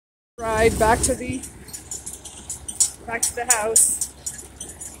Ride back to the house.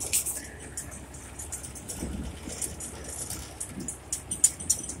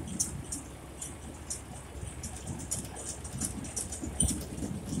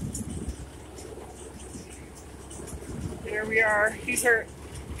 There we are. These are,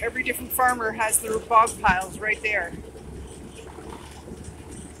 every different farmer has their bog piles right there.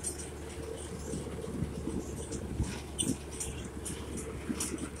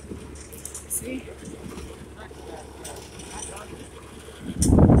 See?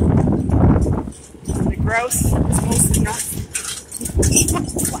 The grouse is mostly not.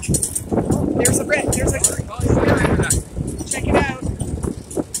 Oh, there's a red. There's a bird. Check it out.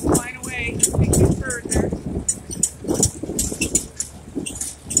 Flying away. Big cute bird there.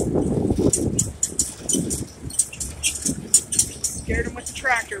 Scared him with the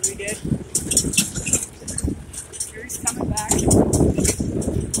tractor, we did. Here he's coming back.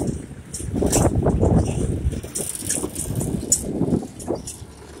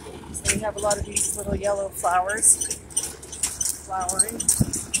 So we have a lot of these little yellow flowers flowering.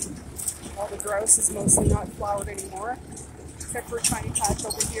 All the grouse is mostly not flowered anymore, except for a tiny patch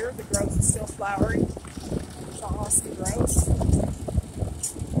over here. The grouse is still flowering. It's awesome grouse.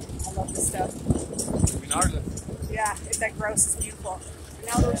 I love this stuff. In Ireland. Yeah, that grouse is beautiful. And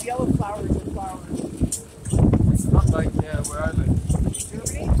now those yellow flowers are flowering. It's not like where I live.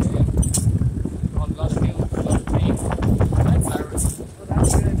 Germany? On a lot of hills, a lot of trees, and flowers. Well,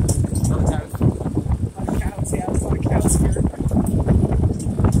 that's good. A lot of cows. A lot of cows, yeah, there's a lot of cows here.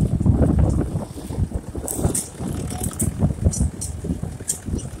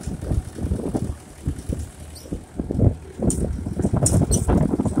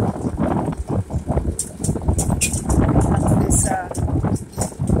 This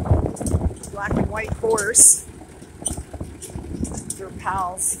black and white horse. They're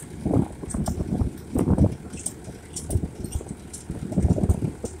pals.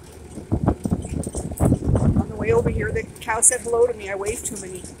 On the way over here, the cow said hello to me. I waved to him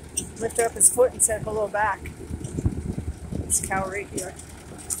and he lifted up his foot and said hello back. This cow right here.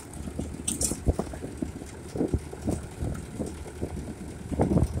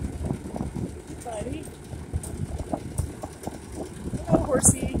 Buddy. Hello,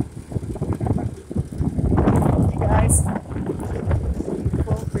 horsey. Hey guys.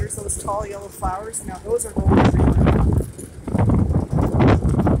 Beautiful. There's those tall yellow flowers. Now those are going everywhere.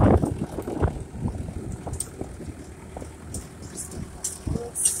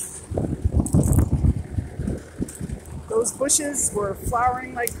 Those bushes were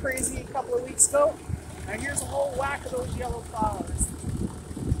flowering like crazy a couple of weeks ago. Now here's a whole whack of those yellow flowers.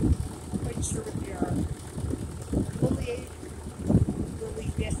 I'm quite sure what they are. Lily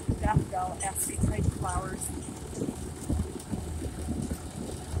daffodil-esque type flowers.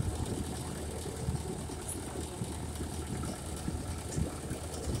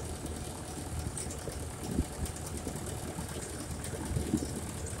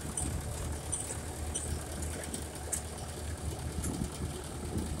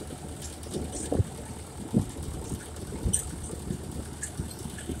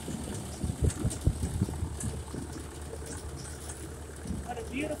 What a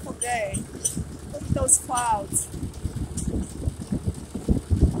beautiful day. Look at those clouds.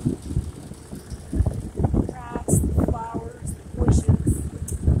 The grass, the flowers, the bushes.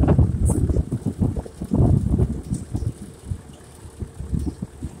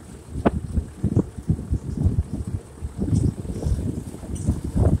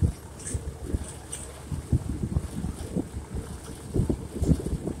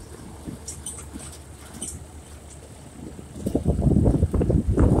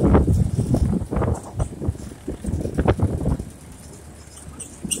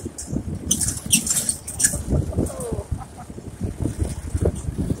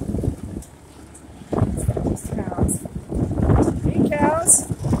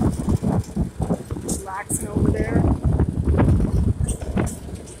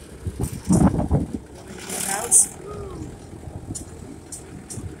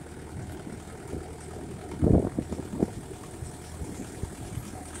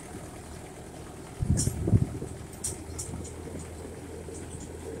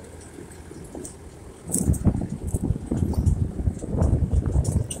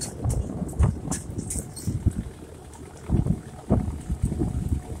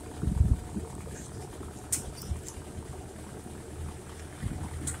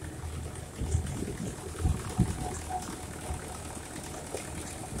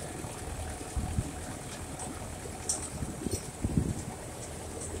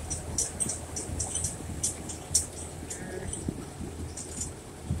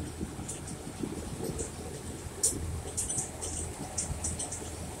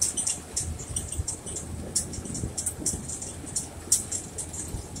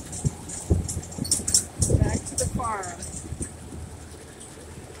 farm.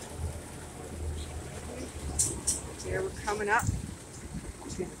 Here we're coming up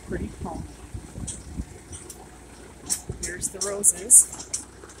to the pretty home. Here's the roses.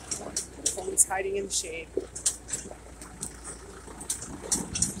 The pony's hiding in the shade.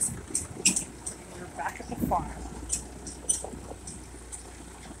 We're back at the farm.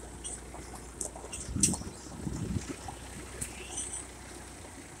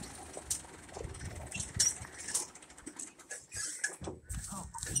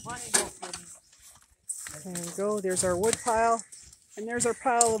 There we go. There's our wood pile. And there's our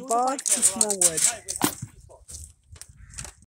pile of bogs. Some more wood.